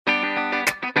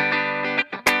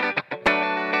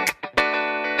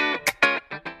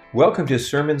Welcome to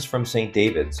Sermons from St.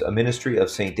 David's, a ministry of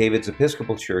St. David's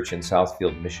Episcopal Church in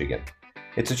Southfield, Michigan.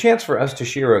 It's a chance for us to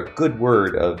share a good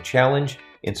word of challenge,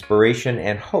 inspiration,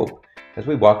 and hope as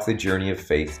we walk the journey of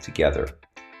faith together.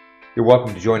 You're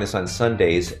welcome to join us on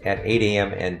Sundays at 8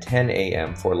 a.m. and 10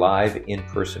 a.m. for live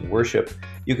in-person worship.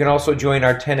 You can also join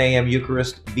our 10 a.m.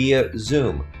 Eucharist via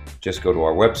Zoom. Just go to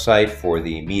our website for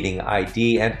the meeting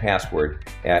ID and password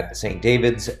at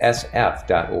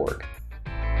stdavidssf.org.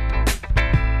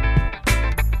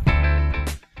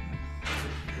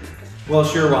 Well,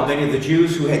 sure, while many of the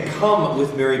Jews who had come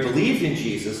with Mary believed in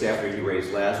Jesus after he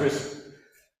raised Lazarus,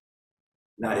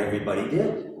 not everybody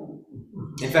did.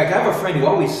 In fact, I have a friend who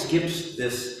always skips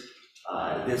this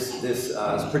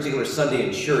particular Sunday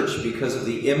in church because of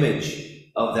the image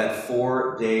of that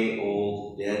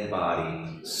 4-day-old dead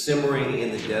body simmering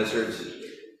in the desert,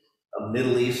 a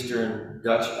Middle Eastern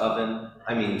Dutch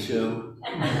tomb,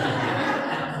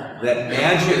 that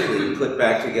magically put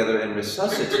back together and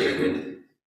resuscitated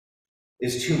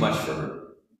is too much for her.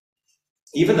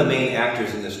 Even the main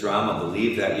actors in this drama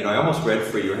believe that. I almost read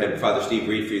for you, had Father Steve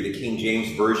read for you the King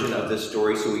James version of this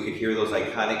story so we could hear those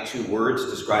iconic 2 words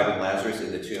describing Lazarus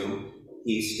in the tomb.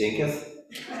 He stinketh.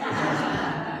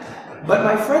 But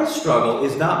my friend's struggle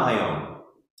is not my own.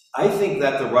 I think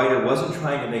that the writer wasn't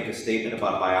trying to make a statement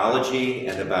about biology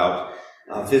and about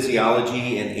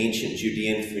physiology and ancient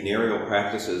Judean funereal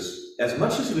practices as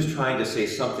much as he was trying to say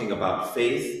something about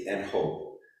faith and hope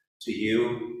to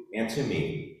you and to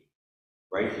me,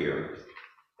 right here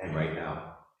and right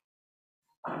now.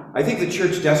 I think the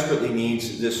church desperately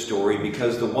needs this story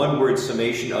because the one-word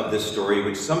summation of this story,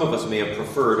 which some of us may have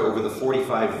preferred over the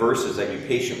 45 verses that you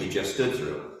patiently just stood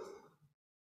through,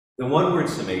 the one-word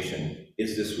summation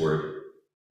is this word,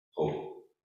 hope.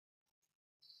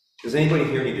 Does anybody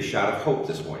here need a shot of hope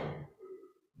this morning?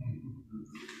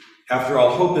 After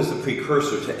all, hope is the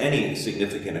precursor to any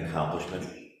significant accomplishment.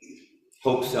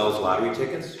 Hope sells lottery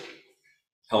tickets.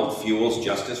 Hope fuels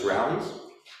justice rallies.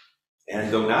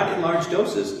 And though not in large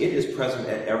doses, it is present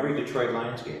at every Detroit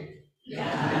Lions game.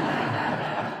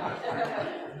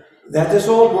 That this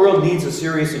old world needs a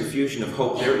serious infusion of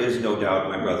hope, there is no doubt,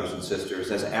 my brothers and sisters,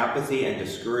 as apathy and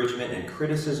discouragement and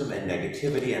criticism and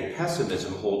negativity and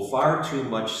pessimism hold far too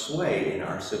much sway in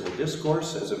our civil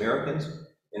discourse as Americans,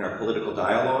 in our political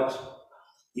dialogues,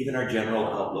 even our general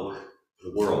outlook for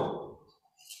the world.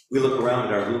 We look around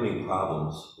at our looming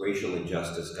problems: racial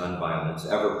injustice, gun violence,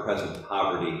 ever-present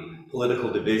poverty,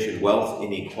 political division, wealth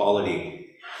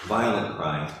inequality, violent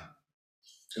crime,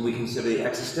 and we consider the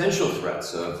existential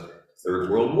threats of Third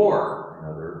World War,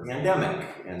 another pandemic,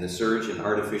 and the surge in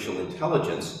artificial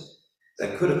intelligence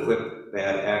that could equip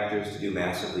bad actors to do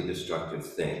massively destructive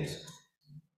things.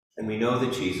 And we know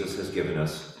that Jesus has given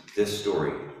us this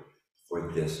story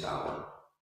for this hour.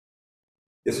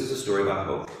 This is a story about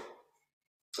hope.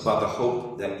 About the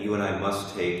hope that you and I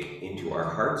must take into our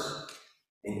hearts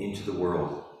and into the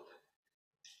world,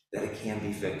 that it can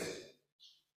be fixed.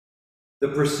 The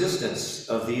persistence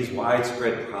of these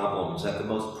widespread problems at the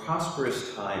most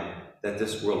prosperous time that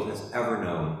this world has ever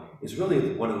known is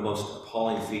really one of the most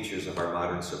appalling features of our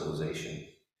modern civilization.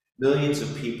 Millions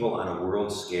of people on a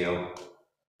world scale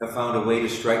have found a way to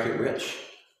strike it rich.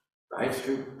 Drive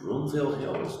through Broomfield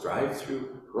Hills, drive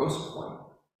through Grosse Pointe,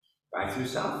 drive through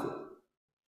Southfield.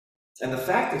 And the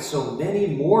fact that so many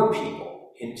more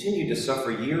people continue to suffer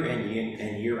year in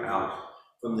and year out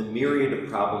from the myriad of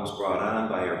problems brought on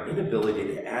by our inability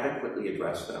to adequately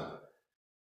address them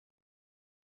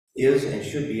is and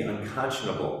should be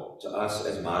unconscionable to us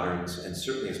as moderns, and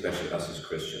certainly especially us as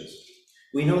Christians.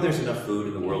 We know there's enough food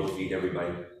in the world to feed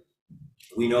everybody.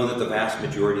 We know that the vast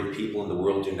majority of people in the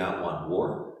world do not want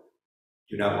war,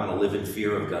 do not want to live in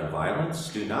fear of gun violence,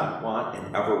 do not want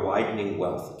an ever-widening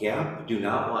wealth gap, do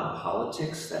not want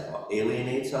politics that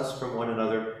alienates us from one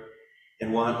another,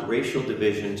 and want racial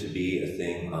division to be a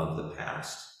thing of the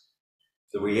past.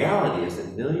 The reality is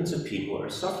that millions of people are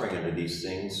suffering under these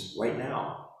things right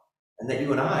now, and that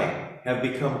you and I have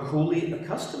become cruelly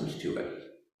accustomed to it.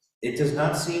 It does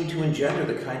not seem to engender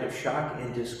the kind of shock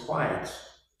and disquiet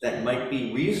that might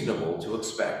be reasonable to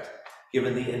expect,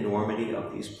 given the enormity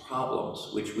of these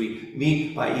problems, which we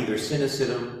meet by either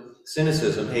cynicism,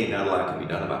 hey, not a lot can be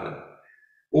done about it,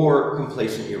 or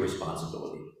complacent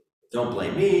irresponsibility. Don't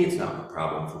blame me, it's not a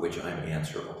problem for which I'm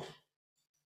answerable.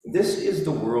 This is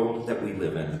the world that we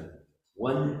live in,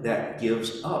 one that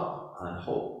gives up on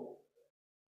hope.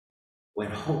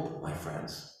 When hope, my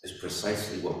friends, is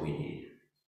precisely what we need.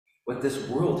 What this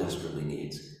world desperately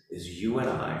needs is you and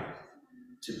I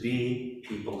to be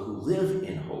people who live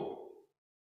in hope.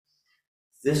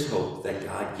 This hope that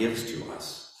God gives to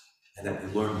us and that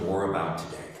we learn more about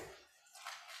today.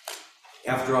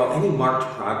 After all, any marked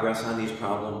progress on these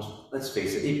problems, let's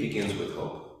face it, it begins with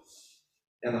hope.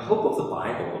 And the hope of the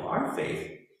Bible, of our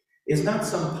faith, is not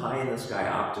some pie-in-the-sky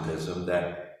optimism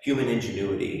that human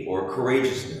ingenuity or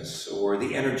courageousness or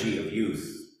the energy of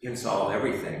youth can solve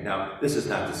everything. Now, this is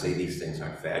not to say these things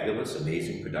aren't fabulous,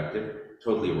 amazing, productive,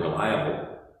 totally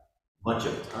reliable much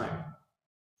of the time.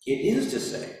 It is to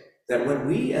say that when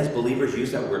we as believers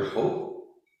use that word hope,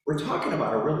 we're talking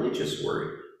about a religious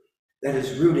word that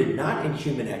is rooted not in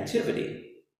human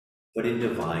activity, but in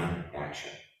divine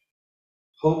action.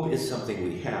 Hope is something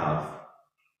we have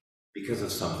because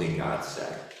of something God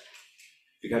said.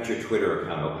 If you got your Twitter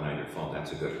account open on your phone,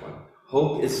 that's a good one.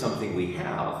 Hope is something we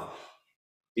have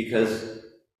because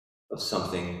of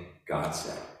something God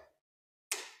said.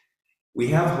 We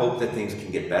have hope that things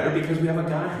can get better because we have a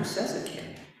God who says it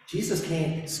can. Jesus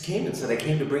came and said, I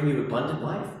came to bring you abundant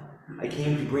life. I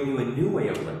came to bring you a new way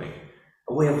of living,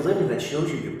 a way of living that shows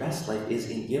you your best life is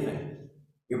in giving.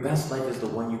 Your best life is the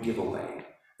one you give away.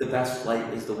 The best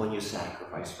life is the one you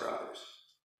sacrifice for others.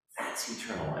 That's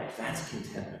eternal life. That's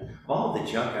contentment. All the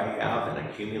junk I have and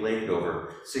accumulated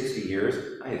over 60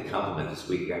 years, I had a compliment this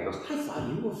week. The guy goes, I thought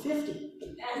you were 50.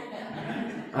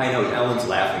 I know, Ellen's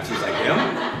laughing. She's like,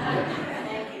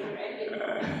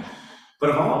 but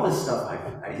of all this stuff,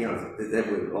 that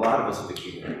a lot of us have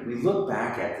accumulated, we look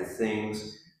back at the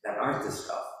things that aren't the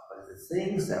stuff, but the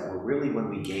things that were really when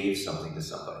we gave something to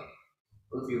somebody.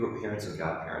 Those of you who are parents and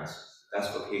godparents,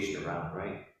 best vocation around,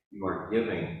 right? You are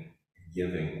giving,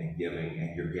 and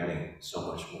you're getting so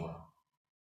much more.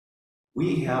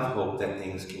 We have hope that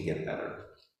things can get better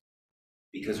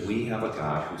because we have a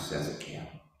God who says it can.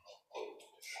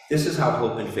 This is how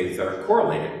hope and faith are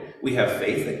correlated. We have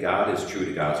faith that God is true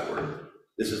to God's word.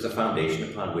 This is the foundation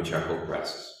upon which our hope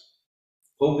rests.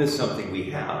 Hope is something we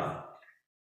have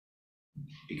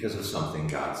because of something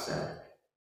God said.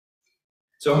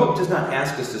 So hope does not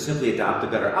ask us to simply adopt a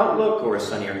better outlook or a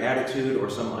sunnier attitude or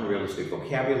some unrealistic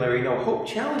vocabulary. No, hope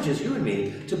challenges you and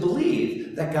me to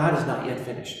believe that God is not yet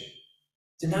finished,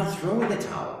 to not throw in the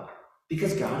towel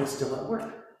because God is still at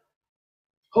work.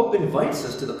 Hope invites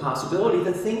us to the possibility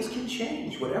that things can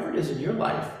change, whatever it is in your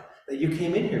life that you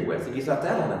came in here with and you thought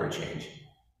that'll never change.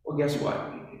 Well, guess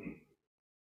what?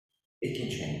 It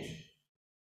can change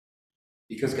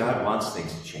because God wants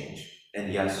things to change,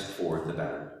 and yes, for the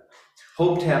better.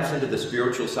 Hope taps into the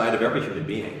spiritual side of every human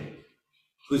being,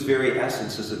 whose very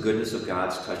essence is the goodness of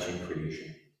God's touch in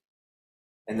creation,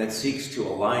 and that seeks to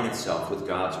align itself with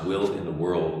God's will in the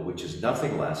world, which is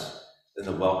nothing less than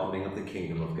the welcoming of the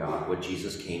kingdom of God, what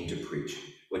Jesus came to preach,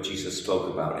 what Jesus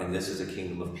spoke about. And this is a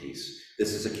kingdom of peace.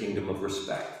 This is a kingdom of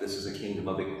respect. This is a kingdom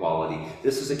of equality.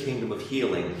 This is a kingdom of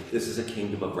healing. This is a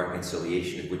kingdom of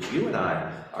reconciliation, of which you and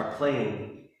I are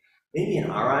playing, maybe in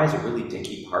our eyes, a really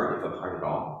dinky part, if a part at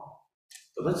all.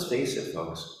 But let's face it,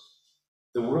 folks,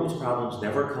 the world's problems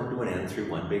never come to an end through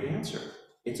one big answer.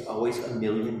 It's always a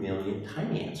million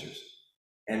tiny answers.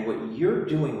 And what you're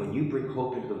doing when you bring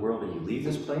hope into the world and you leave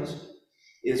this place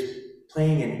is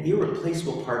playing an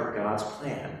irreplaceable part of God's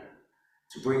plan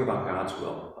to bring about God's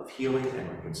will of healing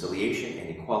and reconciliation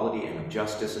and equality and of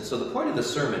justice. And so the point of the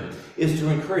sermon is to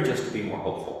encourage us to be more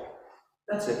hopeful.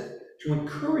 That's it. To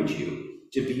encourage you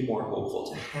to be more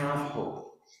hopeful, to have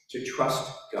hope, to trust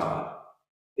God.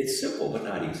 It's simple, but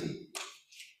not easy.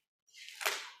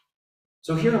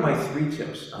 So here are my 3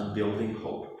 tips on building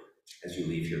hope as you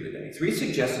leave here today. 3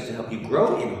 suggestions to help you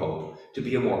grow in hope, to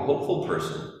be a more hopeful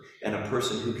person, and a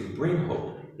person who can bring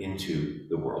hope into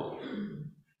the world.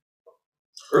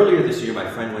 Earlier this year, my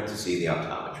friend went to see the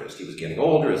optometrist. He was getting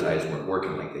older, his eyes weren't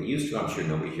working like they used to. I'm sure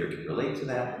nobody here can relate to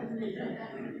that.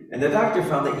 And the doctor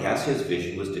found that, yes, his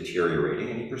vision was deteriorating,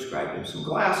 and he prescribed him some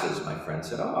glasses. My friend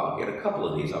said, oh, I'll get a couple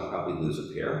of these. I'll probably lose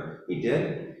a pair. He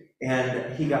did,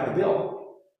 and he got the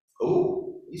bill.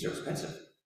 Oh, these are expensive.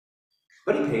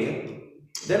 But he paid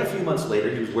it. Then a few months later,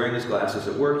 he was wearing his glasses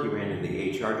at work. He ran into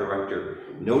the HR director,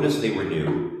 noticed they were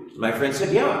new. My friend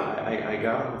said, yeah, I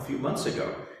got them a few months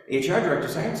ago. The HR director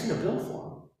said, I haven't seen a bill for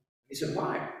them. He said,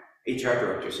 why? HR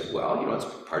director said, well, it's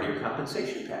part of your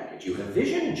compensation package. You have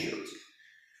vision insurance.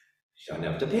 He doesn't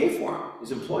have to pay for them.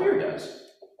 His employer does.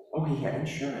 Oh, he had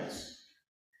insurance.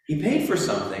 He paid for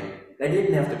something that he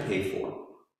didn't have to pay for.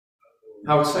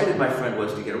 How excited my friend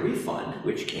was to get a refund,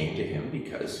 which came to him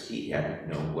because he hadn't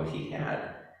known what he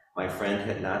had. My friend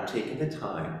had not taken the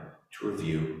time to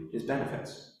review his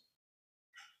benefits.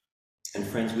 And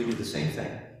friends, we do the same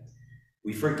thing.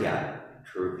 We forget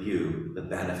to review the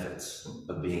benefits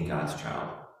of being God's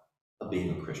child, of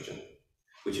being a Christian,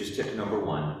 which is tip number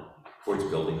 1 towards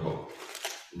building hope.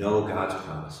 Know God's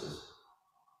promises.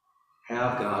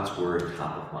 have God's word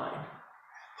top of mind.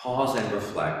 Pause and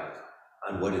reflect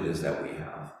on what it is that we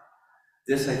have.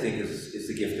 This, I think, is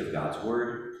the gift of God's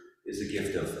word, is the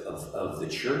gift of the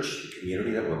church, the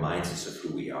community that reminds us of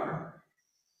who we are.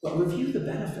 But review the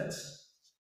benefits.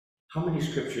 How many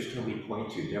scriptures can we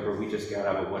point to? Deborah, we just got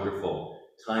out a wonderful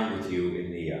time with you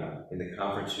in the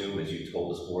conference room as you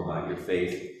told us more about your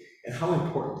faith and how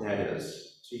important that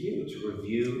is to you, to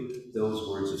review those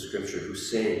words of scripture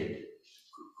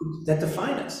that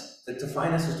define us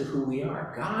as to who we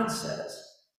are. God says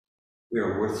we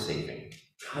are worth saving.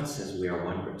 God says we are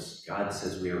wondrous. God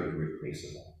says we are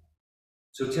irreplaceable.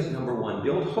 So tip number 1,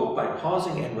 build hope by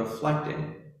pausing and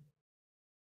reflecting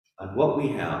on what we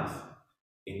have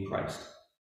in Christ.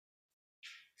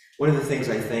 One of the things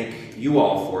I thank you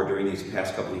all for during these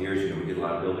past couple of years, we did a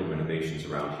lot of building renovations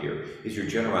around here, is your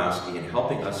generosity in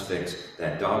helping us fix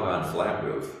that doggone flat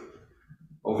roof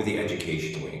over the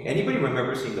education wing. Anybody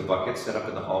remember seeing the buckets set up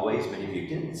in the hallways? Many of you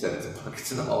didn't set up the buckets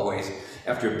in the hallways.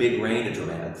 After a big rain, a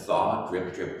dramatic thaw,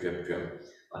 drip, drip, drip, drip.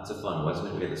 Lots of fun, wasn't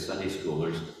it? We had the Sunday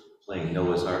schoolers playing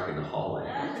Noah's Ark in the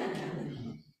hallway.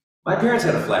 My parents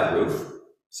had a flat roof.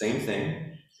 Same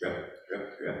thing. Drip,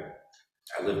 drip, drip.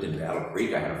 I lived in Battle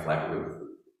Creek. I had a flat roof.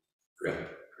 Drip,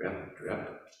 drip,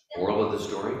 drip. Moral of the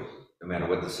story, no matter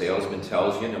what the salesman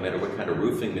tells you, no matter what kind of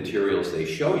roofing materials they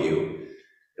show you,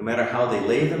 no matter how they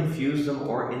lay them, fuse them,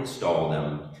 or install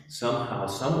them, somehow,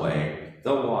 some way,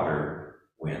 the water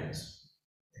wins.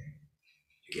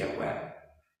 You get wet,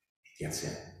 it gets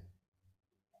in.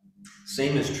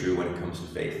 Same is true when it comes to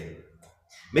faith.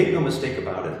 Make no mistake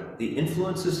about it, the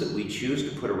influences that we choose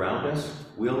to put around us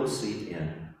will seep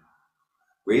in.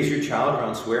 Raise your child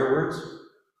around swear words,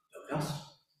 you'll cuss.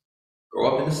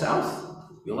 Grow up in the South,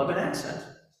 you'll have an accent.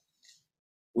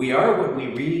 We are what we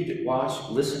read, watch,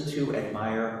 listen to,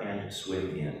 admire, and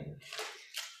swim in.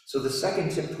 So the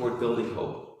second tip toward building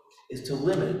hope is to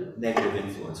limit negative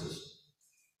influences.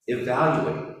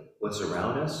 Evaluate what's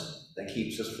around us that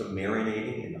keeps us from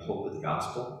marinating in the hope of the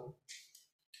gospel,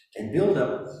 and build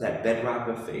up that bedrock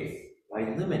of faith by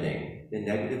limiting the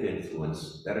negative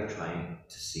influence that are trying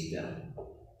to seep in.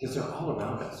 Because they're all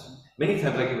around us. Many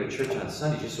times I go to church on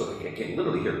Sunday just so I can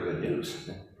literally hear good news,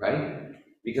 right?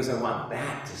 Because I want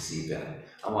that to seep in.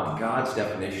 I want God's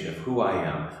definition of who I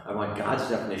am. I want God's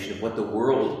definition of what the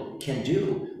world can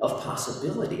do, of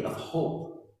possibility, of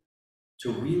hope,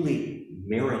 to really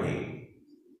marinate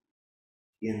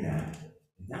in that.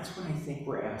 And that's what I think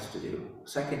we're asked to do.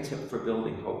 Second tip for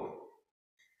building hope.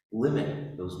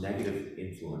 Limit those negative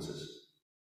influences.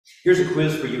 Here's a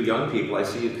quiz for you young people. I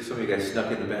see some of you guys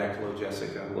snuck in the back. Hello,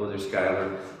 Jessica. Hello there,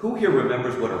 Skylar. Who here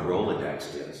remembers what a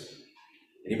Rolodex is?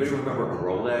 Anybody remember a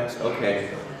Rolex? Okay.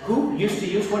 Who used to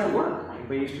use one at work?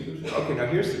 Anybody used to use one? Okay, now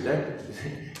here's the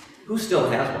who still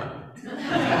has one?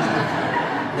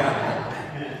 Yeah.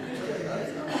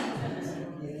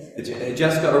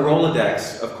 Jessica, a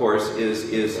Rolodex, of course,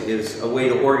 is a way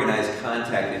to organize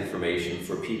contact information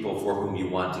for people for whom you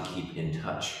want to keep in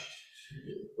touch.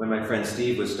 When my friend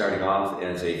Steve was starting off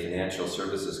as a financial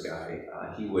services guy,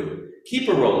 he would keep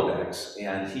a Rolodex,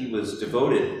 and he was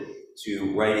devoted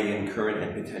to writing in current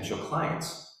and potential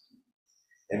clients.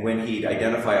 And when he'd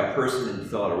identify a person and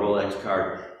fill out a Rolodex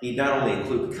card, he'd not only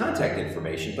include the contact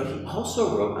information, but he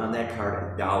also wrote on that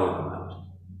card a dollar amount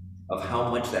of how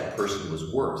much that person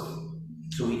was worth,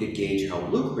 so he could gauge how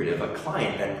lucrative a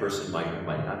client that person might or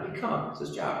might not become. It's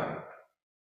his job, right?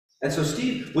 And so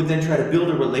Steve would then try to build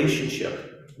a relationship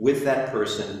with that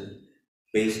person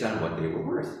based on what they were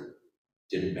worth.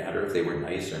 Didn't matter if they were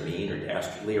nice or mean or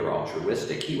dastardly or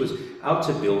altruistic. He was out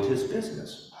to build his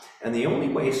business. And the only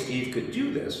way Steve could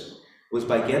do this was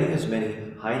by getting as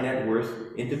many high net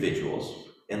worth individuals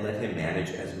and let him manage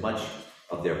as much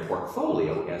of their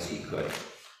portfolio as he could.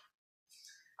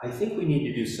 I think we need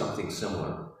to do something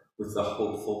similar with the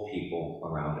hopeful people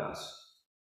around us.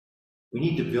 We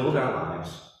need to build our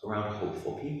lives around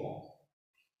hopeful people.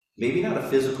 Maybe not a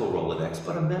physical Rolodex,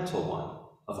 but a mental one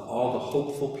of all the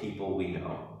hopeful people we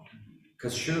know.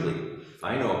 Because surely,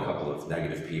 I know a couple of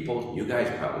negative people. You guys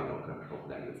probably know a couple of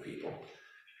negative people.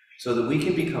 So that we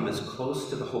can become as close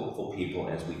to the hopeful people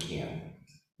as we can.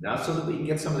 Not so that we can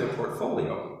get some of their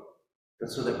portfolio, but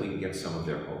so that we can get some of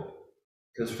their hope.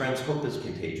 Because friends, hope is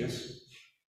contagious.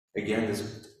 Again,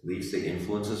 this leads to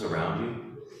influences around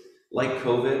you. Like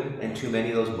COVID and too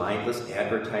many of those mindless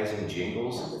advertising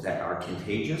jingles that are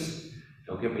contagious.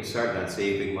 Don't get me started on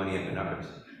saving money at Menards.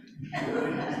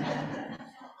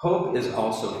 Hope is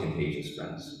also contagious,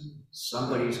 friends.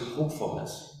 Somebody's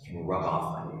hopefulness can rub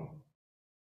off on you.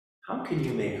 How can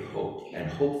you make hope and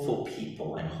hopeful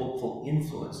people and hopeful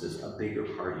influences a bigger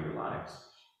part of your lives?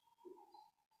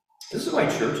 This is why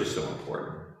church is so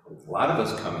important. A lot of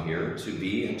us come here to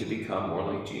be and to become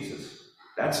more like Jesus.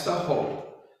 That's the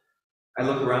hope. I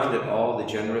look around at all the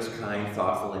generous, kind,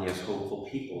 thoughtful, and yes, hopeful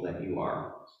people that you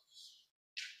are.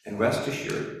 And rest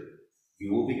assured,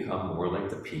 you will become more like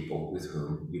the people with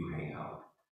whom you hang out.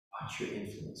 Watch your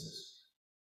influences.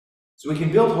 So we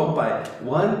can build hope by,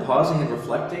 one, pausing and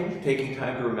reflecting, taking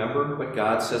time to remember what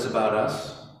God says about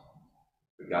us,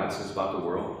 what God says about the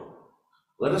world.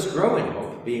 Let us grow in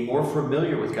hope, being more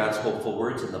familiar with God's hopeful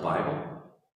words in the Bible.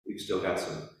 We've still got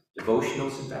some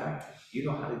devotionals in back. You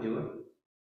know how to do it.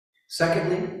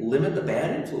 Secondly, limit the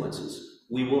bad influences.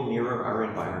 We will mirror our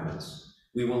environments.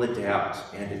 We will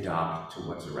adapt and adopt to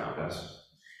what's around us.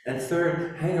 And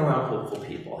third, hang around hopeful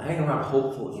people. Hang around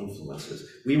hopeful influences.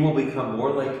 We will become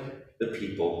more like the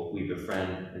people we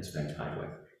befriend and spend time with.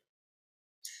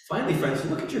 Finally, friends,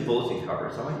 look at your bulletin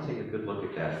covers. I want you to take a good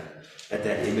look at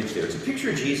that image there. It's a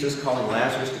picture of Jesus calling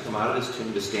Lazarus to come out of his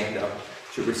tomb, to stand up,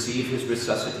 to receive his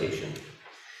resuscitation.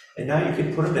 And now you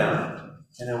can put him down,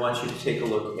 and I want you to take a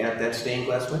look at that stained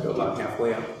glass window about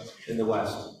halfway up in the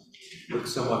west.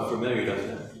 Looks somewhat familiar, doesn't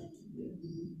it?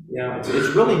 Yeah,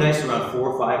 it's really nice around 4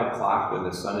 or 5 o'clock when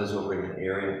the sun is over in an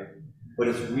area, but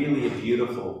it's really a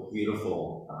beautiful,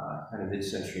 beautiful kind of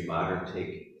mid-century modern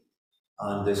take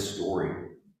on this story.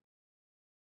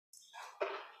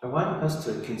 I want us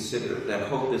to consider that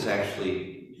hope is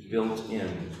actually built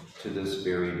in to this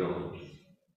very building.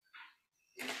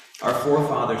 Our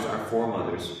forefathers, our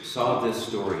foremothers saw this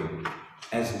story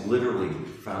as literally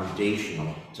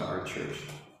foundational to our church.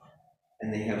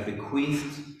 And they have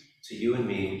bequeathed to you and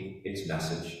me its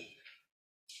message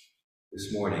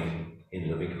this morning in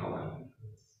living color.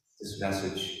 This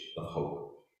message of hope.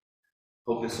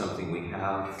 Hope is something we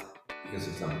have because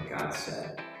of something God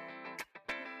said.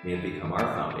 May it become our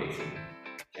foundation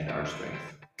and our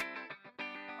strength.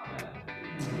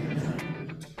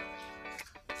 Amen.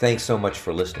 Thanks so much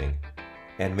for listening.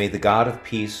 And may the God of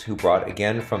peace, who brought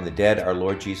again from the dead our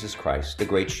Lord Jesus Christ, the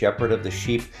great shepherd of the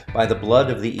sheep, by the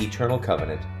blood of the eternal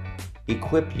covenant,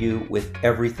 equip you with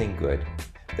everything good,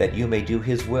 that you may do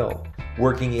his will,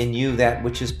 working in you that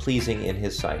which is pleasing in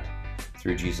his sight.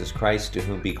 Through Jesus Christ, to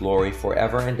whom be glory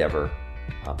forever and ever.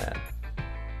 Amen.